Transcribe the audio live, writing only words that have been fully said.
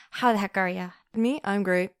How the heck are ya? Me, I'm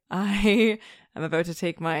great. I am about to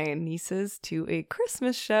take my nieces to a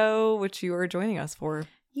Christmas show, which you are joining us for.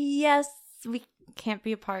 Yes, we can't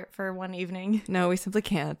be apart for one evening. No, we simply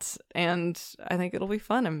can't. And I think it'll be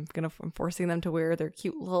fun. I'm forcing them to wear their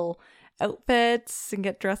cute little outfits and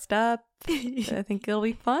get dressed up. I think it'll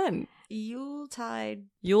be fun. Yuletide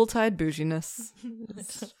bouginess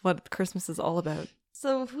is what Christmas is all about.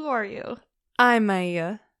 So who are you? I'm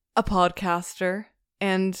a podcaster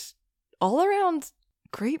and all around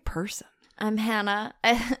great person. I'm Hannah,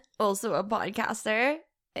 also a podcaster,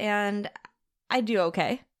 and I do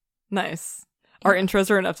okay. Nice. Our intros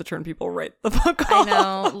are enough to turn people right the fuck off. I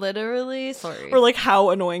know, literally. Sorry. We're like, how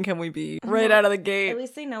annoying can we be right out of the gate? At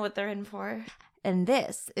least they know what they're in for. And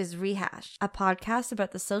this is Rehash, a podcast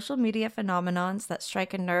about the social media phenomenons that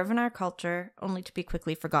strike a nerve in our culture only to be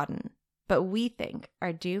quickly forgotten, but we think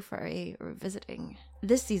are due for a revisiting.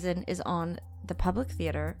 This season is on The Public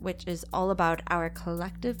Theater, which is all about our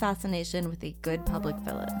collective fascination with a good public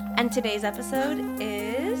villain. And today's episode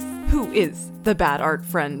is... Who is the bad art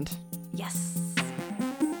friend? Yes.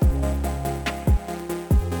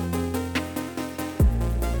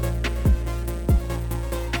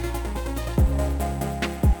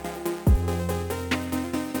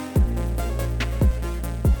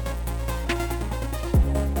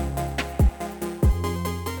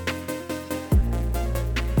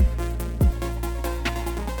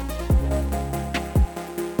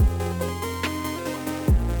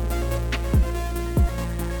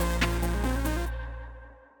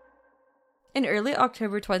 In early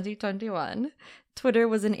October 2021, Twitter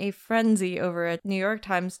was in a frenzy over a New York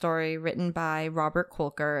Times story written by Robert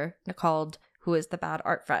Kolker called Who is the Bad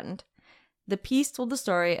Art Friend? The piece told the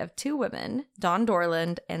story of two women, Dawn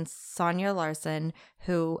Dorland and Sonia Larson,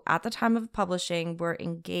 who at the time of publishing were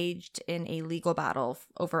engaged in a legal battle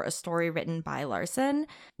over a story written by Larson,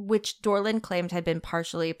 which Dorland claimed had been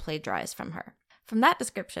partially plagiarized from her. From that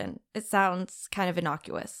description, it sounds kind of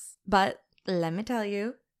innocuous, but let me tell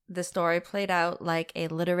you, the story played out like a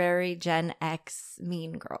literary Gen X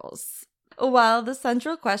Mean Girls. While the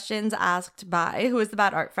central questions asked by Who is the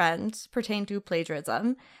Bad Art Friend pertain to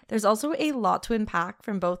plagiarism, there's also a lot to unpack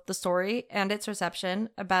from both the story and its reception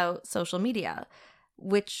about social media,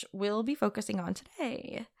 which we'll be focusing on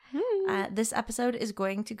today. This episode is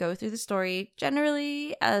going to go through the story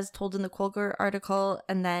generally as told in the Kolker article,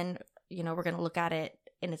 and then, we're going to look at it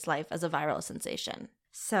in its life as a viral sensation.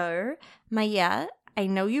 So, Maya, I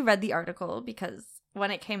know you read the article because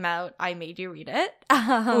when it came out, I made you read it.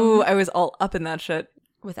 Ooh, I was all up in that shit.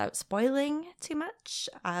 Without spoiling too much,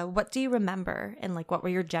 what do you remember and what were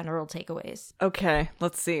your general takeaways? Okay,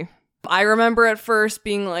 let's see. I remember at first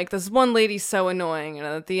being like, this one lady's so annoying, and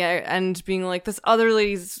at the end being like, this other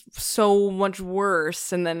lady's so much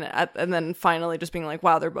worse, and then finally just being like,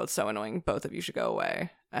 wow, they're both so annoying. Both of you should go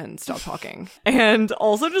away and stop talking. And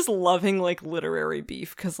also just loving literary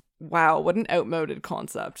beef because wow, what an outmoded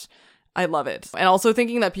concept. I love it. And also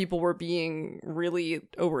thinking that people were being really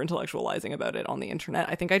over-intellectualizing about it on the internet.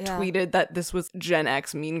 I think I tweeted that this was Gen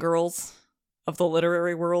X Mean Girls of the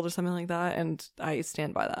literary world or something like that, and I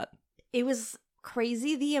stand by that. It was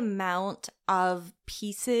crazy the amount of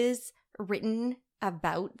pieces written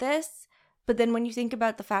about this, but then when you think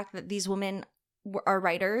about the fact that these women are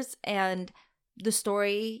writers and the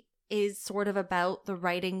story is sort of about the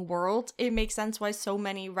writing world, it makes sense why so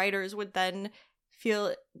many writers would then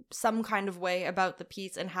feel some kind of way about the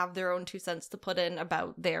piece and have their own 2 cents to put in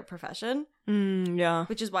about their profession. Yeah.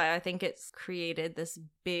 Which is why I think it's created this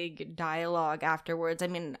big dialogue afterwards. I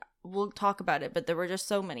mean, we'll talk about it, but there were just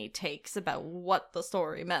so many takes about what the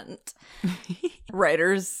story meant.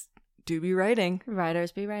 Writers do be writing.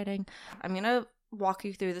 Writers be writing. I'm going to walk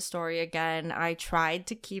you through the story again. I tried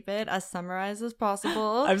to keep it as summarized as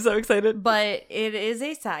possible. I'm so excited. But it is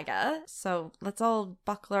a saga, so let's all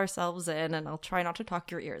buckle ourselves in and I'll try not to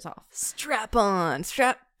talk your ears off. Strap on,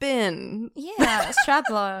 strap in. Yeah,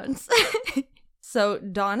 strap-ons. So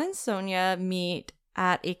Dawn and Sonia meet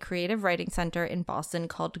at a creative writing center in Boston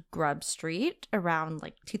called Grub Street around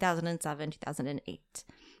 2007, 2008.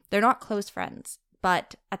 They're not close friends,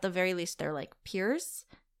 but at the very least they're peers.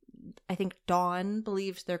 I think Dawn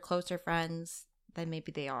believes they're closer friends than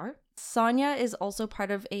maybe they are. Sonia is also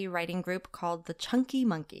part of a writing group called the Chunky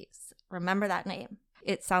Monkeys. Remember that name.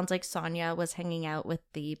 It sounds like Sonia was hanging out with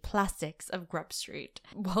the plastics of Grub Street,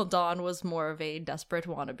 while Dawn was more of a desperate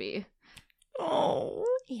wannabe. Oh.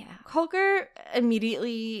 Yeah. Kolker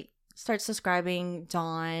immediately starts describing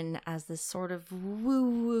Dawn as this sort of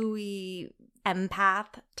woo-woo-y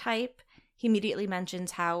empath type. He immediately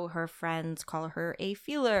mentions how her friends call her a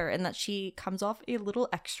feeler and that she comes off a little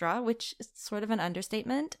extra, which is sort of an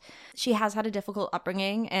understatement. She has had a difficult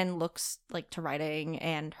upbringing and looks like to writing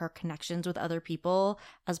and her connections with other people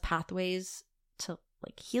as pathways to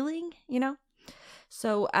like healing, you know?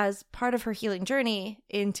 So as part of her healing journey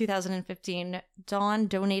in 2015, Dawn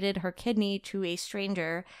donated her kidney to a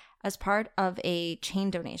stranger as part of a chain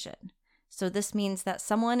donation. So this means that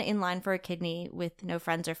someone in line for a kidney with no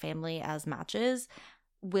friends or family as matches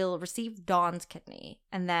will receive Dawn's kidney.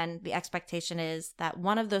 And then the expectation is that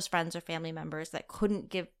one of those friends or family members that couldn't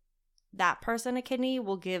give that person a kidney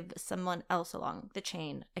will give someone else along the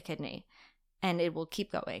chain a kidney. And it will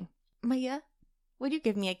keep going. Maya, would you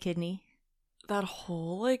give me a kidney? That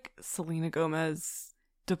whole, like, Selena Gomez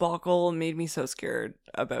debacle made me so scared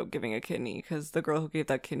about giving a kidney, because the girl who gave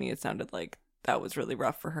that kidney, it sounded like that was really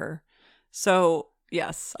rough for her. So,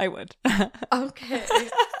 yes, I would. Okay.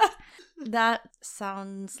 That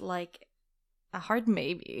sounds like a hard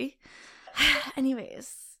maybe.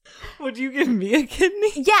 Anyways. Would you give me a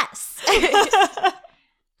kidney? Yes!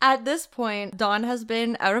 At this point, Dawn has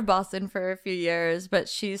been out of Boston for a few years, but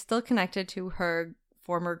she's still connected to her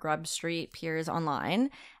former Grub Street peers online.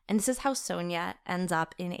 And this is how Sonia ends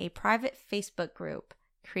up in a private Facebook group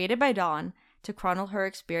created by Dawn to chronicle her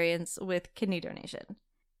experience with kidney donation.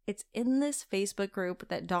 It's in this Facebook group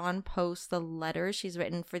that Dawn posts the letter she's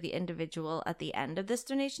written for the individual at the end of this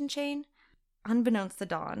donation chain. Unbeknownst to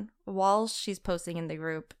Dawn, while she's posting in the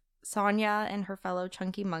group, Sonia and her fellow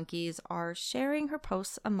chunky monkeys are sharing her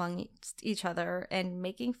posts amongst each other and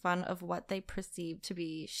making fun of what they perceive to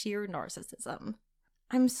be sheer narcissism.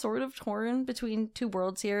 I'm sort of torn between two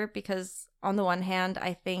worlds here because on the one hand,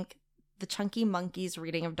 I think the chunky monkeys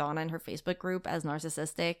reading of Dawn and her Facebook group as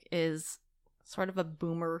narcissistic is sort of a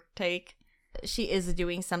boomer take. She is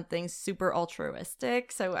doing something super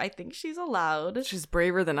altruistic, so I think she's allowed. She's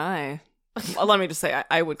braver than I. Well, let me just say,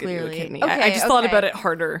 I would give you a kidney. Okay, I just thought about it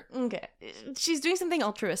harder. Okay. She's doing something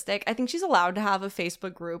altruistic. I think she's allowed to have a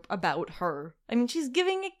Facebook group about her. I mean, she's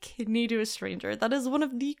giving a kidney to a stranger. That is one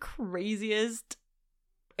of the craziest.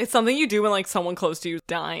 It's something you do when, like, someone close to you is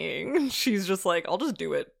dying. She's just like, I'll just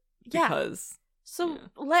do it because. So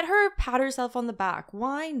let her pat herself on the back.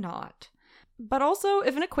 Why not? But also,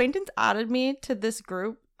 if an acquaintance added me to this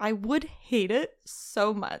group, I would hate it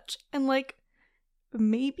so much. And, like,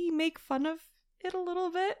 maybe make fun of it a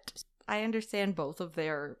little bit. I understand both of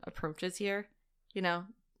their approaches here. You know,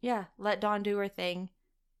 yeah, let Dawn do her thing.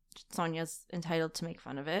 Sonia's entitled to make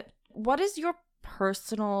fun of it. What is your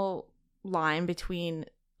personal line between,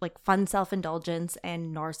 like, fun self-indulgence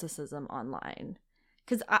and narcissism online?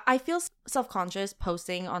 Because I feel self-conscious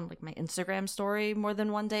posting on, like, my Instagram story more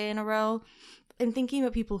than one day in a row and thinking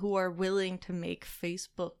about people who are willing to make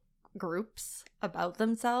Facebook groups about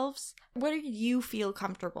themselves. Where do you feel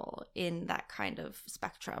comfortable in that kind of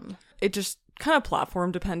spectrum? It just kind of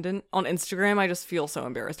platform dependent. On Instagram, I just feel so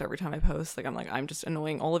embarrassed every time I post. Like, I'm just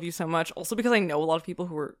annoying all of you so much. Also because I know a lot of people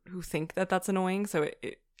who think that that's annoying. So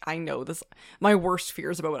I know this. My worst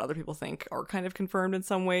fears about what other people think are kind of confirmed in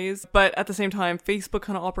some ways. But at the same time, Facebook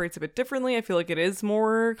kind of operates a bit differently. I feel like it is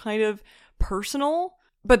more kind of personal.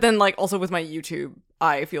 But then, like, also with my YouTube,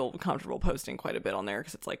 I feel comfortable posting quite a bit on there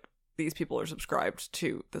because it's like, these people are subscribed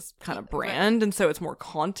to this kind of brand, and so it's more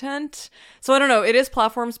content. So I don't know, it is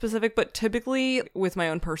platform specific, but typically with my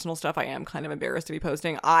own personal stuff, I am kind of embarrassed to be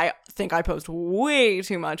posting. I think I post way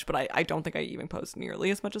too much, but I don't think I even post nearly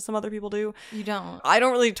as much as some other people do. You don't? I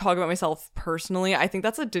don't really talk about myself personally. I think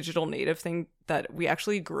that's a digital native thing that we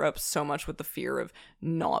actually grew up so much with the fear of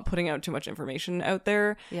not putting out too much information out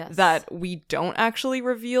there that we don't actually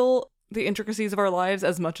reveal the intricacies of our lives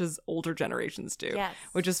as much as older generations do,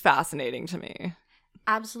 which is fascinating to me.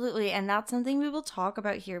 Absolutely. And that's something we will talk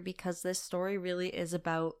about here because this story really is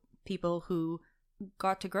about people who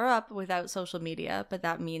got to grow up without social media, but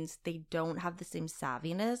that means they don't have the same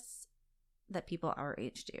savviness that people our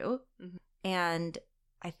age do. Mm-hmm. And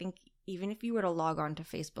I think even if you were to log on to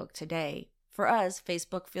Facebook today, for us,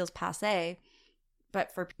 Facebook feels passé,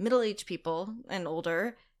 but for middle-aged people and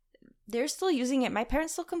older, they're still using it. My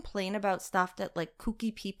parents still complain about stuff that, like,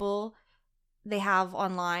 kooky people they have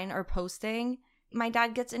online or posting. My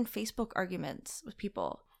dad gets in Facebook arguments with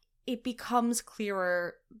people. It becomes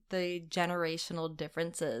clearer the generational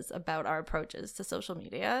differences about our approaches to social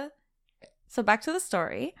media. So back to the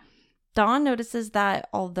story. Dawn notices that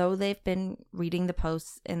although they've been reading the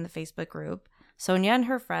posts in the Facebook group, Sonia and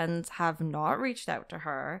her friends have not reached out to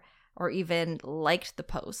her or even liked the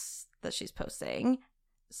posts that she's posting.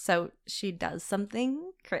 So she does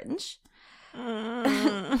something cringe.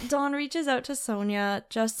 Dawn reaches out to Sonia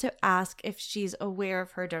just to ask if she's aware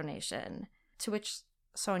of her donation. To which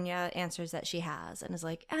Sonia answers that she has and is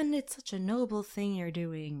like, and it's such a noble thing you're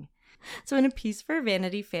doing. So in a piece for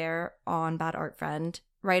Vanity Fair on Bad Art Friend,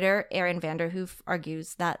 writer Erin Vanderhoof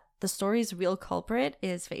argues that the story's real culprit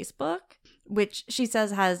is Facebook, which she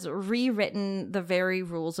says has rewritten the very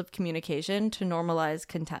rules of communication to normalize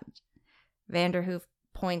contempt. Vanderhoof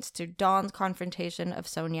points to Dawn's confrontation of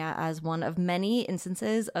Sonia as one of many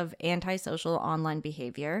instances of antisocial online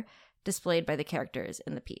behavior displayed by the characters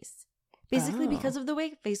in the piece. Basically, because of the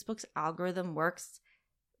way Facebook's algorithm works,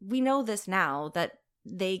 we know this now, that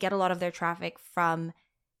they get a lot of their traffic from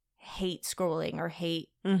hate scrolling or hate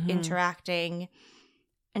interacting.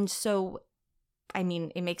 And so, I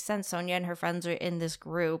mean, it makes sense. Sonia and her friends are in this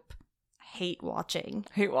group hate watching.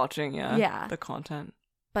 Hate watching, yeah. Yeah. The content.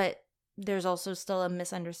 But there's also still a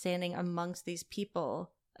misunderstanding amongst these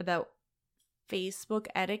people about Facebook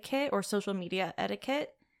etiquette or social media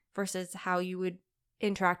etiquette versus how you would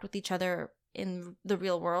interact with each other in the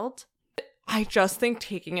real world. I just think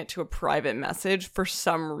taking it to a private message for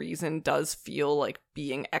some reason does feel like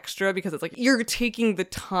being extra, because it's like you're taking the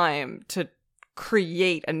time to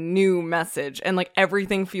create a new message, and like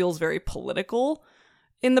everything feels very political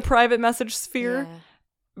in the private message sphere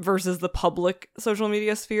versus the public social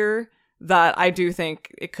media sphere, that I do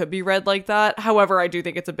think it could be read like that. However, I do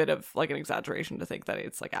think it's a bit of like an exaggeration to think that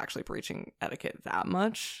it's like actually breaching etiquette that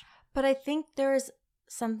much. But I think there's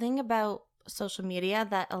something about social media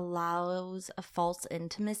that allows a false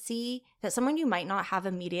intimacy that someone you might not have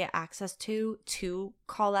immediate access to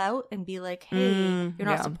call out and be like, hey, you're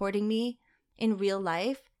not supporting me in real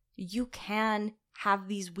life. You can have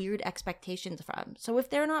these weird expectations from. So if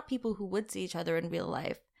they're not people who would see each other in real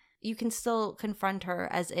life, you can still confront her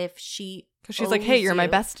as if she, because she's like, hey, you're my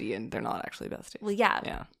bestie, and they're not actually besties. Well,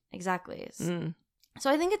 yeah, exactly. So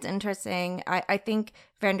I think it's interesting. I think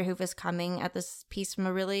Vanderhoof is coming at this piece from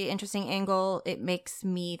a really interesting angle. It makes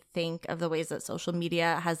me think of the ways that social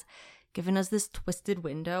media has given us this twisted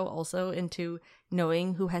window also into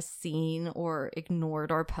knowing who has seen or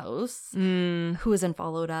ignored our posts, who has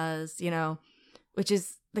unfollowed us, you know, which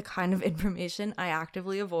is the kind of information I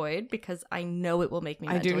actively avoid because I know it will make me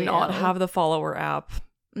mentally I do not ill. have the follower app.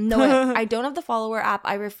 No, I don't have the follower app.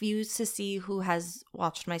 I refuse to see who has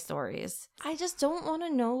watched my stories. I just don't want to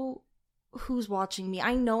know who's watching me.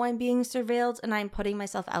 I know I'm being surveilled and I'm putting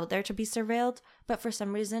myself out there to be surveilled, but for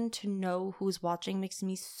some reason to know who's watching makes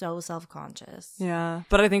me so self-conscious. Yeah,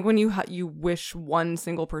 but I think when you wish one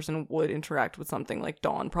single person would interact with something like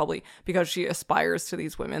Dawn, probably because she aspires to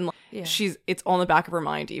these women, like, it's on the back of her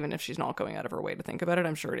mind, even if she's not going out of her way to think about it.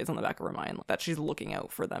 I'm sure it is on the back of her mind that she's looking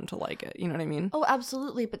out for them to like it. You know what I mean? Oh,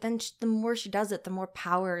 absolutely. But then the more she does it, the more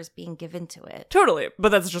power is being given to it. Totally. But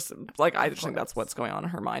that's just like, I just think that's what's going on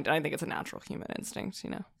in her mind. And I think it's a natural human instinct, you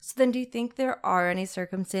know? So then do you think there are any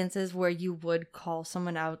circumstances where you would call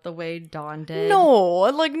someone out the way Dawn did?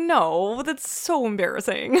 No, that's so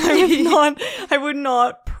embarrassing. I would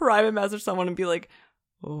not private message someone and be like,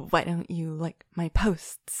 why don't you like my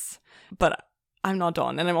posts? But I'm not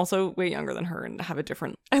Dawn, and I'm also way younger than her and have a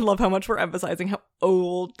different, I love how much we're emphasizing how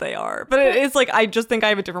old they are. But it's like, I just think I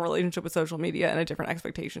have a different relationship with social media and a different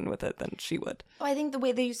expectation with it than she would. I think the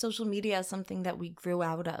way they use social media is something that we grew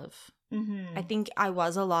out of. I think I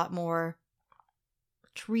was a lot more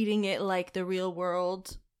treating it like the real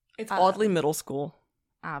world. It's oddly middle school.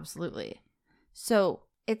 Absolutely. So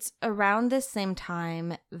it's around this same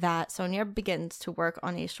time that Sonia begins to work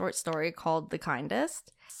on a short story called The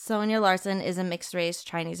Kindest. Sonia Larson is a mixed-race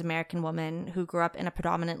Chinese-American woman who grew up in a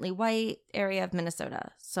predominantly white area of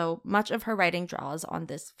Minnesota. So much of her writing draws on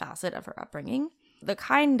this facet of her upbringing. The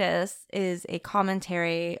Kindest is a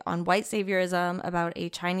commentary on white saviorism about a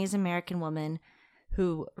Chinese-American woman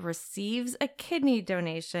who receives a kidney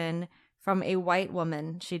donation from a white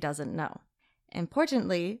woman she doesn't know.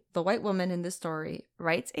 Importantly, the white woman in this story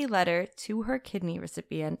writes a letter to her kidney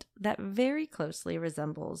recipient that very closely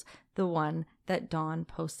resembles the one that Dawn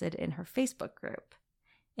posted in her Facebook group.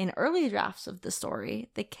 In early drafts of the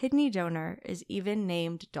story, the kidney donor is even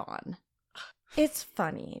named Dawn. It's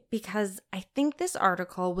funny because I think this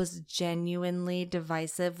article was genuinely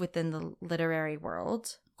divisive within the literary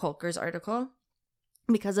world, Kolker's article,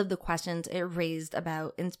 because of the questions it raised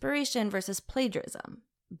about inspiration versus plagiarism.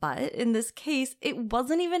 But in this case, it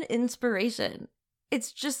wasn't even inspiration.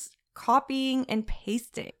 It's just copying and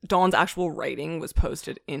pasting. Dawn's actual writing was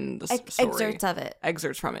posted in the story. Excerpts of it.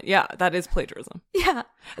 Excerpts from it. Yeah, that is plagiarism. Yeah.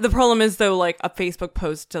 The problem is, though, like, a Facebook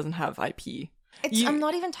post doesn't have IP. I'm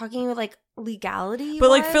not even talking about, like, legality. But,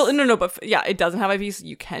 like, it doesn't have IP, so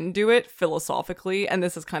you can do it philosophically. And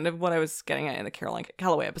this is kind of what I was getting at in the Caroline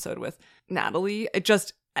Calloway episode with Natalie. It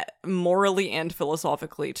just, morally and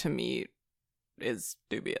philosophically, to me, is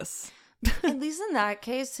dubious. At least in that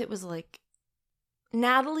case, it was like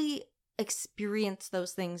Natalie experienced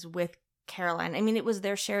those things with Caroline. I mean, it was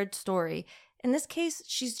their shared story. In this case,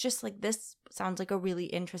 she's just like, this sounds like a really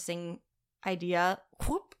interesting idea.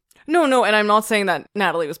 Whoop. No, and I'm not saying that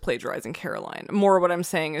Natalie was plagiarizing Caroline. More what I'm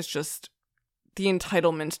saying is just the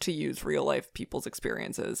entitlement to use real life people's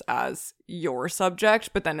experiences as your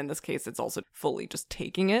subject, but then in this case, it's also fully just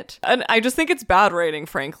taking it. And I just think it's bad writing,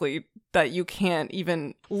 frankly, that you can't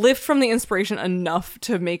even lift from the inspiration enough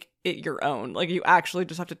to make it your own. Like, you actually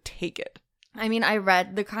just have to take it. I mean, I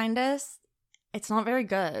read The Kindest. It's not very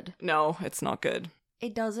good. No, it's not good.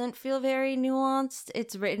 It doesn't feel very nuanced.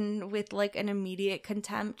 It's written with like an immediate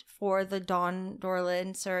contempt for the Dawn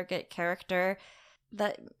Dorland surrogate character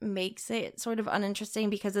that makes it sort of uninteresting,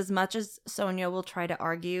 because as much as Sonia will try to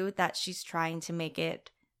argue that she's trying to make it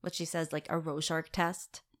what she says like a Rorschach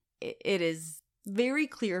test, it is very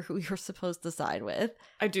clear who you're supposed to side with.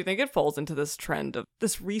 I do think it falls into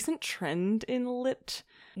this recent trend in lit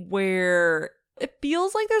where it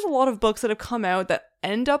feels like there's a lot of books that have come out that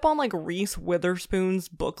end up on like Reese Witherspoon's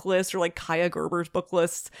book list or like Kaya Gerber's book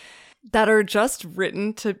lists that are just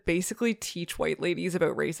written to basically teach white ladies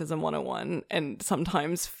about racism 101 and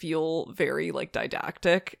sometimes feel very like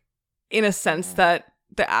didactic in a sense that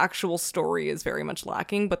the actual story is very much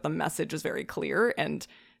lacking, but the message is very clear and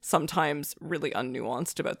sometimes really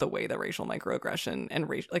unnuanced about the way that racial microaggression and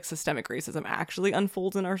like systemic racism actually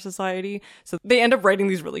unfolds in our society. So they end up writing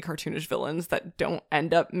these really cartoonish villains that don't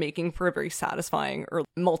end up making for a very satisfying or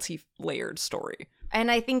multi-layered story. And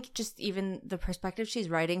I think just even the perspective she's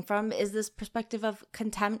writing from is this perspective of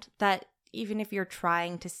contempt, that even if you're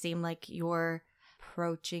trying to seem like you're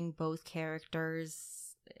approaching both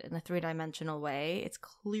characters in a three-dimensional way, it's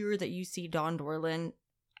clear that you see Dawn Dorland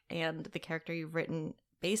and the character you've written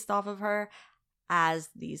based off of her as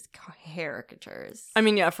these caricatures. I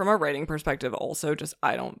mean, yeah, from a writing perspective also, just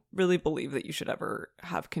I don't really believe that you should ever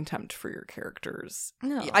have contempt for your characters.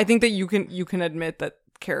 No. I think that you can admit that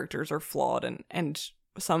characters are flawed and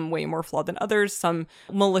some way more flawed than others, some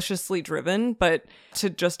maliciously driven, but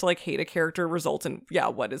to like hate a character results in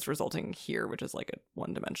what is resulting here, which is like a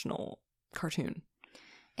one-dimensional cartoon.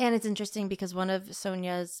 And it's interesting because one of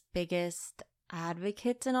Sonia's biggest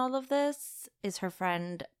advocates in all of this is her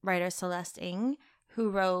friend writer Celeste Ng, who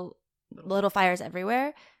wrote Little Fires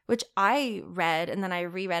Everywhere, which I read and then I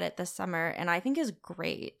reread it this summer and I think is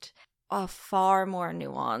great. A far more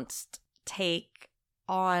nuanced take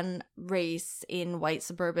on race in white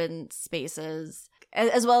suburban spaces,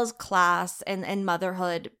 as well as class and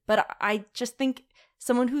motherhood. But I just think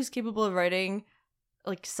someone who's capable of writing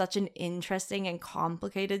like such an interesting and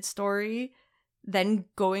complicated story, then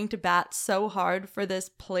going to bat so hard for this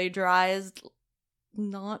plagiarized,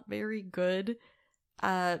 not very good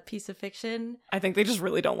piece of fiction. I think they just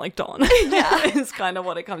really don't like Dawn. Yeah. Is kind of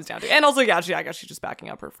what it comes down to. And also, I guess she's just backing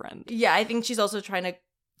up her friend. Yeah, I think she's also trying to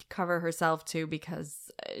cover herself too, because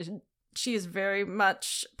she is very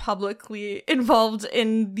much publicly involved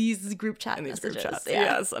in these group chat messages. Group chats, yeah.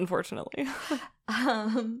 Yes, unfortunately.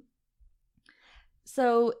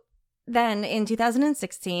 So then in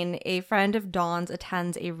 2016, a friend of Dawn's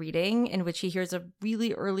attends a reading in which he hears a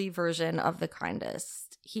really early version of The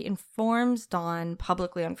Kindest. He informs Dawn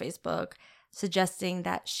publicly on Facebook, suggesting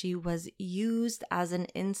that she was used as an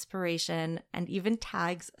inspiration and even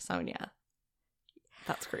tags Sonia.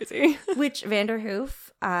 That's crazy. Which Vanderhoof,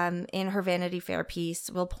 in her Vanity Fair piece,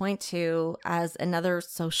 will point to as another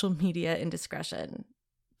social media indiscretion.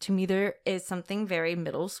 To me, there is something very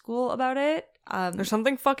middle school about it. There's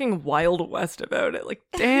something fucking Wild West about it. Like,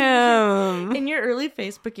 damn. In your early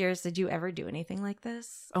Facebook years, did you ever do anything like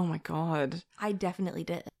this? Oh my god. I definitely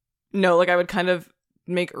did. No, like I would kind of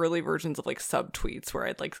make early versions of like sub tweets where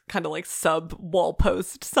I'd like kind of like sub wall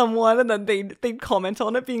post someone and then they'd comment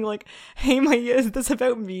on it being like, hey Maya, is this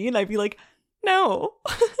about me? And I'd be like, no.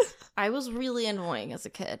 I was really annoying as a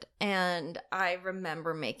kid, and I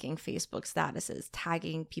remember making Facebook statuses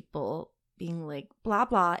tagging people being like, blah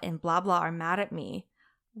blah and blah blah are mad at me.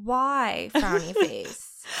 Why? Frowny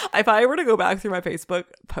face. If I were to go back through my Facebook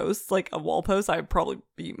posts, like a wall post, I'd probably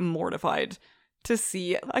be mortified to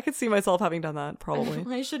see. I could see myself having done that, probably.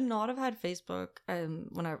 I should not have had Facebook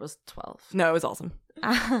when I was 12. No, it was awesome.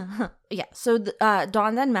 Yeah, so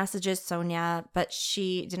Dawn then messages Sonia, but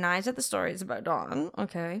she denies that the story is about Dawn.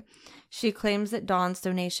 Okay. She claims that Dawn's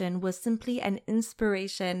donation was simply an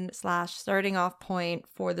inspiration / starting off point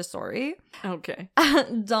for the story. Okay.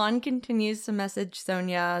 Dawn continues to message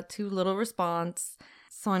Sonia to little response.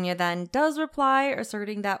 Sonia then does reply,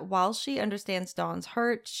 asserting that while she understands Dawn's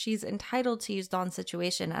hurt, she's entitled to use Dawn's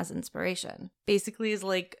situation as inspiration. Basically is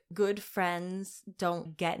like, good friends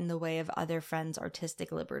don't get in the way of other friends'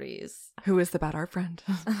 artistic liberties. Who is the bad art friend?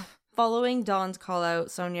 Following Dawn's call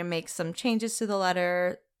out, Sonia makes some changes to the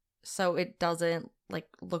letter so it doesn't like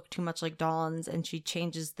look too much like Dawn's, and she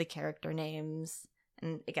changes the character names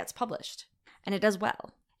and it gets published. And it does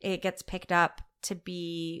well. It gets picked up to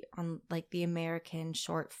be on like the American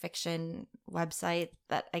short fiction website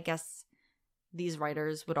that I guess these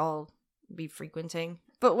writers would all be frequenting.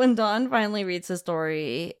 But when Dawn finally reads the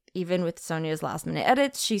story, even with Sonia's last minute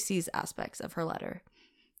edits, she sees aspects of her letter.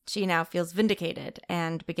 She now feels vindicated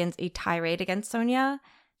and begins a tirade against Sonia.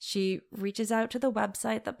 She reaches out to the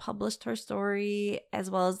website that published her story, as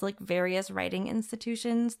well as like various writing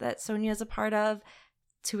institutions that Sonia is a part of,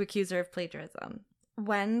 to accuse her of plagiarism.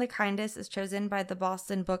 When The Kindest is chosen by the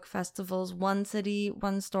Boston Book Festival's One City,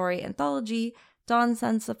 One Story anthology, Dawn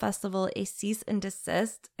sends the festival a cease and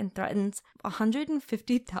desist and threatens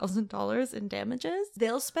 $150,000 in damages.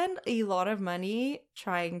 They'll spend a lot of money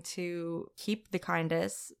trying to keep The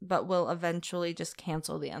Kindest, but will eventually just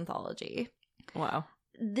cancel the anthology. Wow.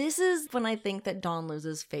 This is when I think that Dawn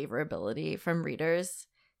loses favorability from readers.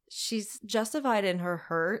 She's justified in her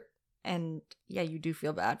hurt. And yeah, you do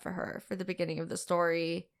feel bad for her for the beginning of the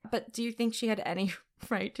story. But do you think she had any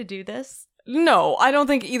right to do this? No, I don't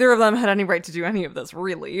think either of them had any right to do any of this,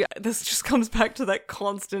 really. This just comes back to that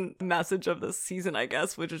constant message of this season, I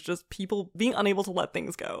guess, which is just people being unable to let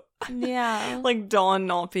things go. Yeah. Like Dawn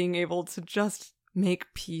not being able to just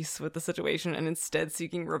make peace with the situation and instead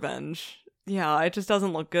seeking revenge. Yeah, it just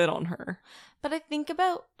doesn't look good on her. But I think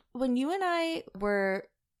about when you and I were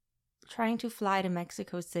trying to fly to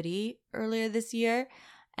Mexico City earlier this year,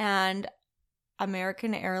 and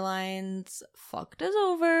American Airlines fucked us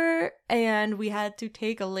over and we had to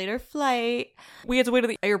take a later flight. We had to wait at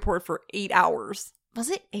the airport for 8 hours. Was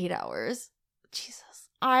it 8 hours? Jesus.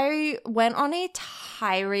 I went on a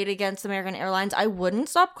tirade against American Airlines. I wouldn't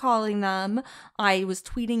stop calling them. I was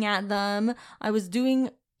tweeting at them. I was doing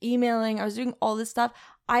emailing. I was doing all this stuff.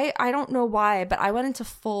 I don't know why, but I went into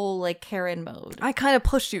full like Karen mode. I kind of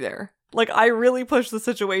pushed you there. Like, I really pushed the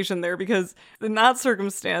situation there because in that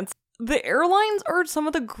circumstance, the airlines are some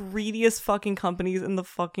of the greediest fucking companies in the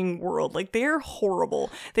fucking world. Like, they're horrible.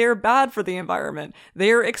 They're bad for the environment.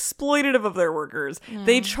 They're exploitative of their workers.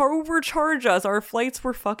 They overcharge us. Our flights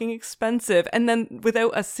were fucking expensive. And then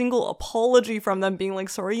without a single apology from them being like,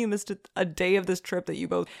 sorry, you missed a day of this trip that you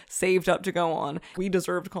both saved up to go on. We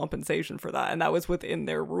deserved compensation for that. And that was within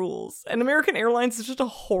their rules. And American Airlines is just a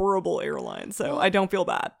horrible airline. So I don't feel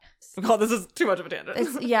bad. God, this is too much of a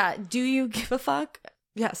tangent. Yeah. Do you give a fuck?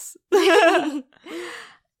 Yes.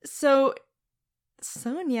 So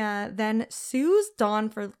Sonia then sues Dawn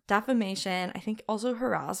for defamation, I think also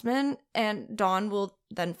harassment, and Dawn will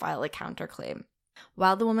then file a counterclaim.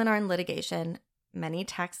 While the women are in litigation, many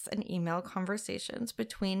texts and email conversations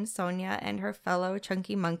between Sonia and her fellow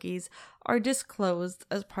chunky monkeys are disclosed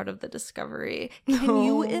as part of the discovery. Can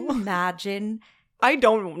you imagine? I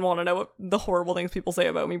don't want to know what the horrible things people say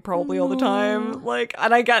about me probably all the time. Like,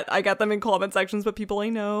 and I get them in comment sections, but people I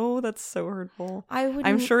know, that's so hurtful.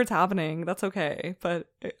 I'm sure it's happening. That's okay, but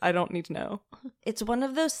I don't need to know. It's one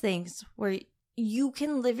of those things where you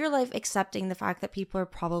can live your life accepting the fact that people are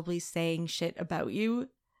probably saying shit about you,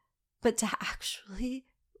 but to actually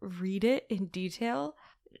read it in detail,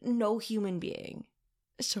 no human being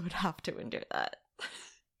should have to endure that.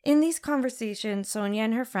 In these conversations, Sonia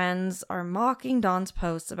and her friends are mocking Dawn's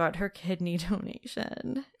posts about her kidney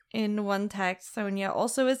donation. In one text, Sonia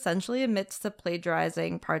also essentially admits to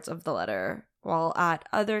plagiarizing parts of the letter, while at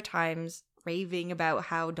other times raving about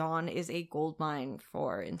how Dawn is a goldmine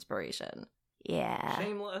for inspiration. Yeah.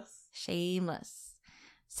 Shameless.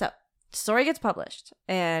 So, the story gets published,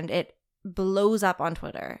 and it blows up on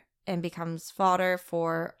Twitter and becomes fodder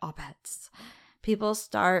for op-eds. People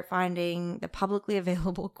start finding the publicly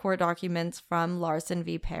available court documents from Larson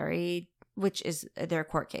v. Perry, which is their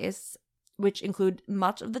court case, which include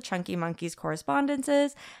much of the Chunky Monkeys'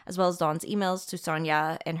 correspondences, as well as Dawn's emails to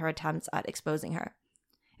Sonia and her attempts at exposing her.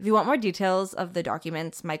 If you want more details of the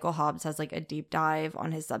documents, Michael Hobbs has like a deep dive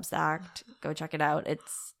on his Substack. Go check it out.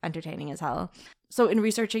 It's entertaining as hell. So in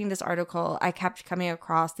researching this article, I kept coming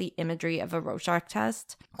across the imagery of a Rorschach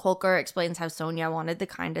test. Kolker explains how Sonia wanted the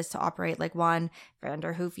Kindest to operate like one.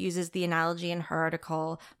 Vanderhoof uses the analogy in her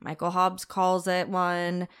article. Michael Hobbs calls it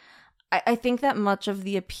one. I think that much of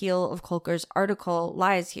the appeal of Kolker's article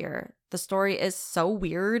lies here. The story is so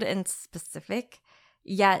weird and specific,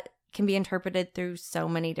 yet can be interpreted through so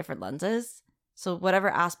many different lenses. So whatever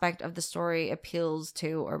aspect of the story appeals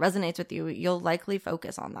to or resonates with you, you'll likely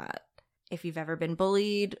focus on that. If you've ever been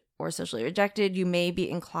bullied or socially rejected, you may be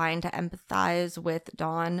inclined to empathize with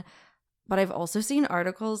Dawn. But I've also seen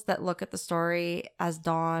articles that look at the story as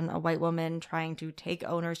Dawn, a white woman, trying to take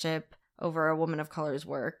ownership over a woman of color's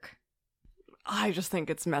work. I just think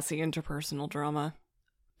it's messy interpersonal drama.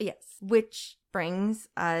 Yes, which brings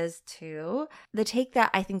us to the take that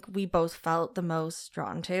I think we both felt the most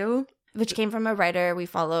drawn to, which came from a writer we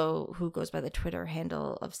follow who goes by the Twitter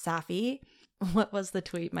handle of Safi. What was the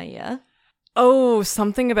tweet, Maya? Oh,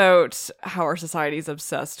 something about how our society is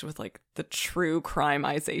obsessed with like the true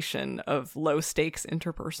crimeization of low stakes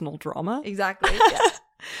interpersonal drama. Exactly. Yeah.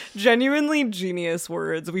 Genuinely genius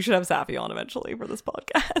words. We should have Safi on eventually for this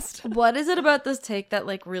podcast. What is it about this take that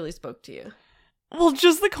like really spoke to you? Well,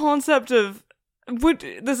 just the concept of what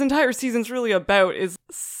this entire season's really about is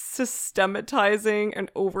systematizing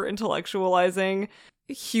and over-intellectualizing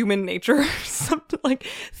human nature. Something like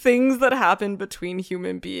things that happen between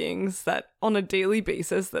human beings that on a daily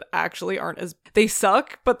basis that actually aren't as, they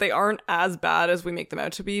suck, but they aren't as bad as we make them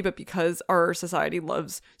out to be. But because our society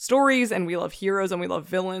loves stories and we love heroes and we love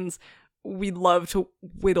villains, we love to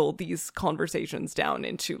whittle these conversations down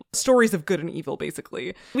into stories of good and evil,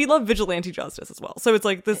 basically. We love vigilante justice as well. So it's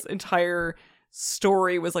like this entire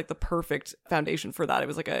story was like the perfect foundation for that. It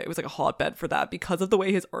was like a hotbed for that because of the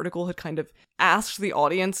way his article had kind of asked the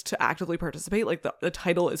audience to actively participate. Like the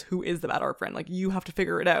title is "Who is the Bad Art Friend?" Like you have to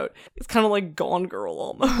figure it out. It's kind of like Gone Girl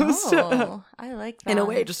almost. Oh, I like that. In a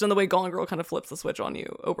way, just in the way Gone Girl kind of flips the switch on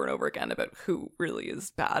you over and over again about who really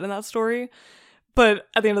is bad in that story. But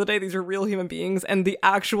at the end of the day, these are real human beings, and the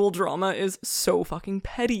actual drama is so fucking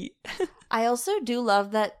petty. I also do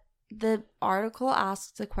love that the article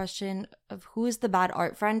asks the question of who is the bad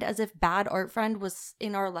art friend, as if bad art friend was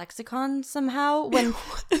in our lexicon somehow. When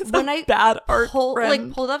I bad art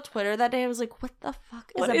friend? pulled up Twitter that day, I was like, what the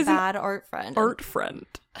fuck is a bad art friend? Art friend.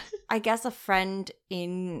 I guess a friend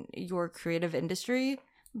in your creative industry.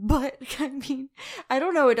 But I mean, I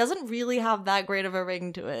don't know. It doesn't really have that great of a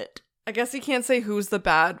ring to it. I guess you can't say who's the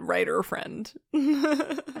bad writer friend.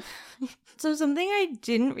 So something I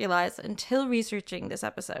didn't realize until researching this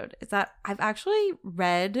episode is that I've actually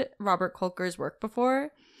read Robert Kolker's work before.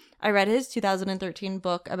 I read his 2013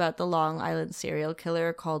 book about the Long Island serial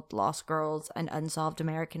killer called Lost Girls, an Unsolved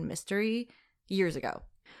American Mystery years ago.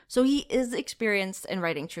 So he is experienced in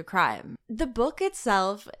writing true crime. The book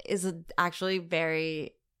itself is actually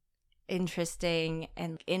very interesting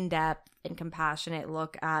and in-depth and compassionate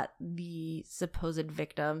look at the supposed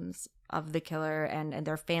victims of the killer and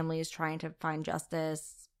their families trying to find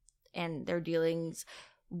justice and their dealings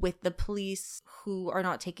with the police who are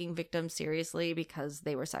not taking victims seriously because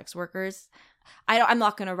they were sex workers. I'm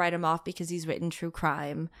not going to write him off because he's written true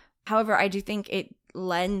crime. However, I do think it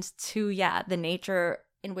lends to, the nature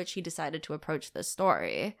in which he decided to approach this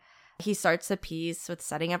story. He starts the piece with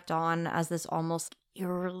setting up Dawn as this almost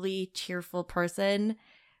eerily cheerful person,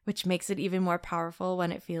 which makes it even more powerful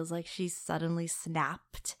when it feels like she's suddenly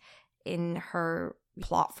snapped in her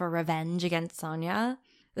plot for revenge against Sonia.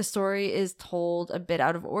 The story is told a bit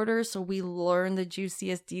out of order, so we learn the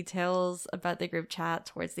juiciest details about the group chat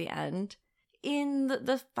towards the end, in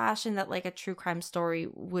the fashion that like a true crime story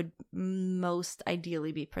would most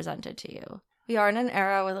ideally be presented to you. We are in an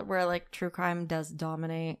era where like true crime does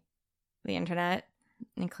dominate the internet,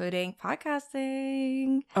 including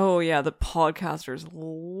podcasting. Oh yeah, the podcasters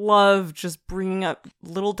love just bringing up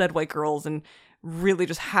little dead white girls and really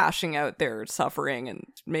just hashing out their suffering and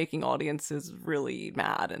making audiences really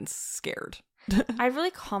mad and scared. I have really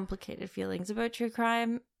complicated feelings about true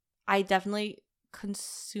crime. I definitely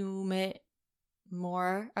consume it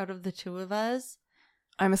more out of the two of us.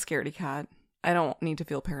 I'm a scaredy cat. I don't need to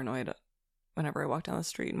feel paranoid whenever I walk down the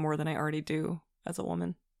street more than I already do as a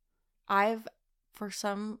woman. I've, for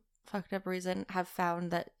some fucked up reason, have found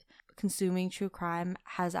that consuming true crime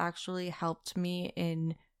has actually helped me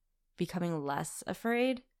in becoming less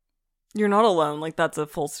afraid. You're not alone. Like, that's a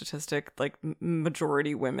full statistic. Like,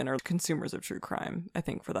 majority women are consumers of true crime, I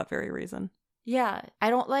think, for that very reason. Yeah, I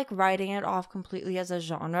don't like writing it off completely as a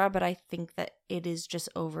genre, but I think that it is just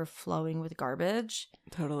overflowing with garbage.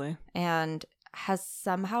 Totally. And has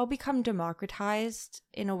somehow become democratized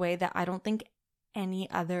in a way that I don't think any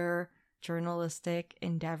other journalistic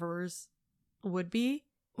endeavors would be.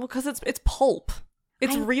 Well, because it's pulp.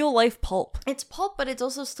 It's real life pulp. It's pulp, but it's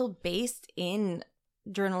also still based in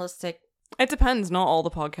journalistic. It depends. Not all the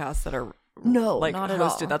podcasts that are not hosted. at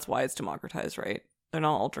all. That's why it's democratized, right? They're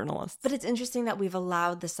not all journalists. But it's interesting that we've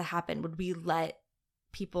allowed this to happen. Would we let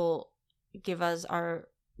people give us our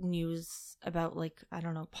news about, like, I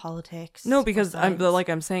don't know, politics. No, because or science.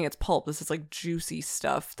 I'm saying, it's pulp. This is like juicy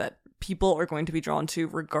stuff that people are going to be drawn to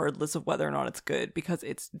regardless of whether or not it's good, because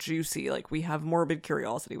it's juicy. Like, we have morbid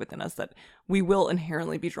curiosity within us that we will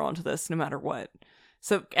inherently be drawn to this no matter what.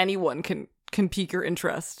 So anyone can pique your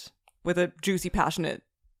interest with a juicy, passionate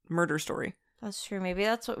murder story. That's true. Maybe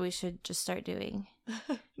that's what we should just start doing.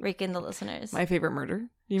 Rake in the listeners. My favorite murder,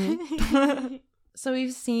 you mean? So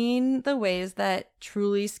we've seen the ways that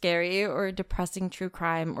truly scary or depressing true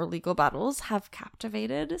crime or legal battles have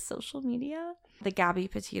captivated social media. The Gabby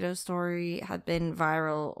Petito story had been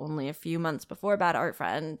viral only a few months before Bad Art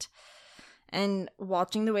Friend. And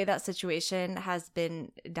watching the way that situation has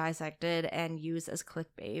been dissected and used as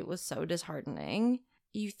clickbait was so disheartening.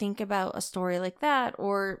 You think about a story like that,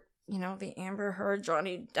 or, you know, the Amber Heard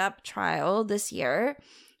Johnny Depp trial this year,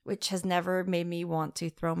 which has never made me want to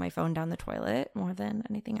throw my phone down the toilet more than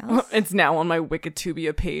anything else. It's now on my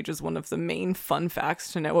Wikitubia page as one of the main fun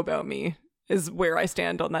facts to know about me, is where I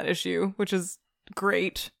stand on that issue, which is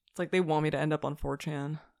great. It's like they want me to end up on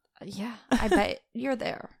 4chan. Yeah, I bet you're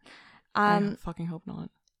there. I fucking hope not.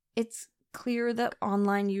 It's clear that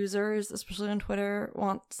online users, especially on Twitter,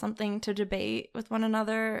 want something to debate with one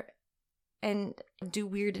another and do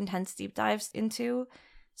weird, intense deep dives into.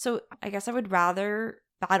 So I guess I would rather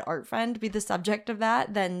Bad Art Friend be the subject of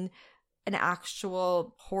that than an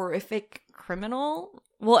actual horrific criminal.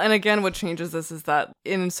 Well, and again, what changes this is that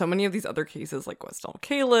in so many of these other cases, like Westall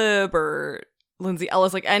Caleb or Lindsay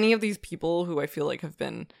Ellis, like any of these people who I feel like have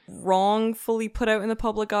been wrongfully put out in the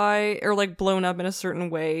public eye or like blown up in a certain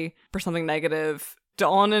way for something negative,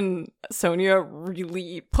 Dawn and Sonia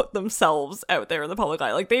really put themselves out there in the public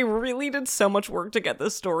eye. Like, they really did so much work to get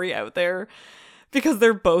this story out there, because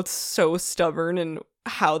they're both so stubborn in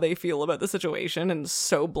how they feel about the situation and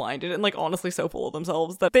so blinded and, like, honestly so full of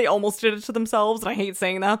themselves that they almost did it to themselves. And I hate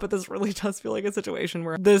saying that, but this really does feel like a situation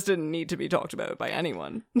where this didn't need to be talked about by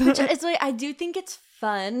anyone. Which is like, I do think it's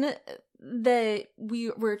fun that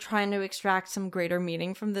we're trying to extract some greater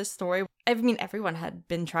meaning from this story. I mean, everyone had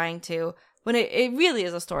been trying to, when it really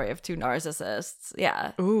is a story of two narcissists.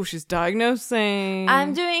 Yeah. Ooh, she's diagnosing.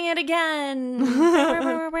 I'm doing it again.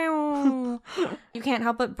 You can't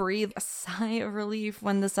help but breathe a sigh of relief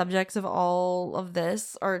when the subjects of all of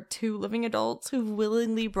this are two living adults who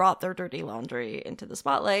willingly brought their dirty laundry into the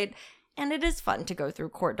spotlight. And it is fun to go through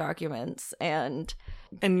court documents and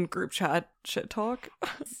group chat shit talk.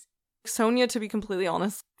 Sonia, to be completely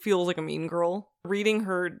honest, feels like a mean girl. Reading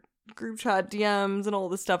her group chat DMs and all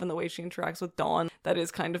this stuff and the way she interacts with Dawn, that is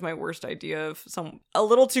kind of my worst idea of a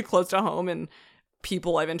little too close to home, and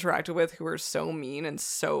people I've interacted with who are so mean and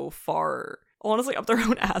so far, honestly, up their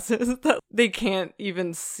own asses that they can't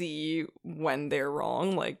even see when they're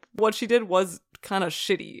wrong. Like, what she did was kind of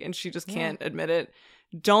shitty and she just can't admit it.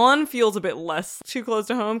 Dawn feels a bit less too close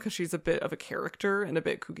to home because she's a bit of a character and a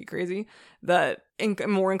bit kooky crazy, that I'm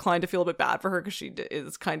more inclined to feel a bit bad for her because she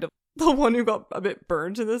is kind of the one who got a bit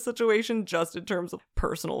burnt in this situation, just in terms of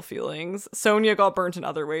personal feelings. Sonia got burnt in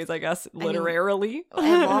other ways, I guess, literally.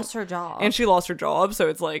 And lost her job. And she lost her job, so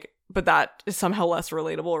it's like, but that is somehow less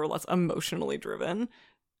relatable or less emotionally driven,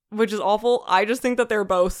 which is awful. I just think that they're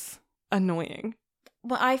both annoying.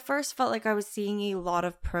 When I first felt like I was seeing a lot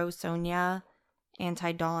of pro-Sonia,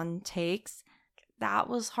 anti-Dawn takes, that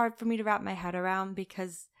was hard for me to wrap my head around,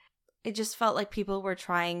 because it just felt like people were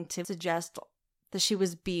trying to suggest that she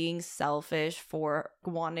was being selfish for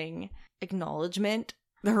wanting acknowledgement.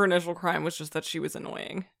 Her initial crime was just that she was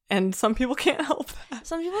annoying. And some people can't help that.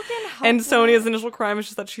 Some people can't help And that. Sonia's initial crime is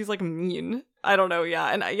just that she's, like, mean. I don't know, yeah.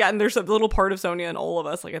 And there's a little part of Sonia in all of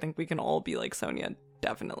us. Like, I think we can all be like Sonia,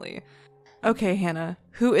 definitely. Okay, Hannah,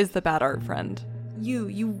 who is the bad art friend?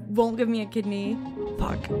 You won't give me a kidney.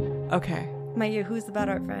 Fuck. Okay. Maya, who's the bad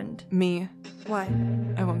art friend? Me. Why?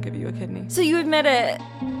 I won't give you a kidney. So you admit it.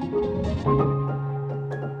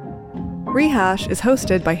 Rehash is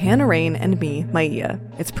hosted by Hannah Rain and me, Maya.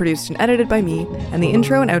 It's produced and edited by me, and the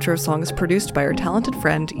intro and outro song is produced by our talented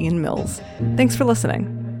friend Ian Mills. Thanks for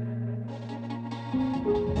listening.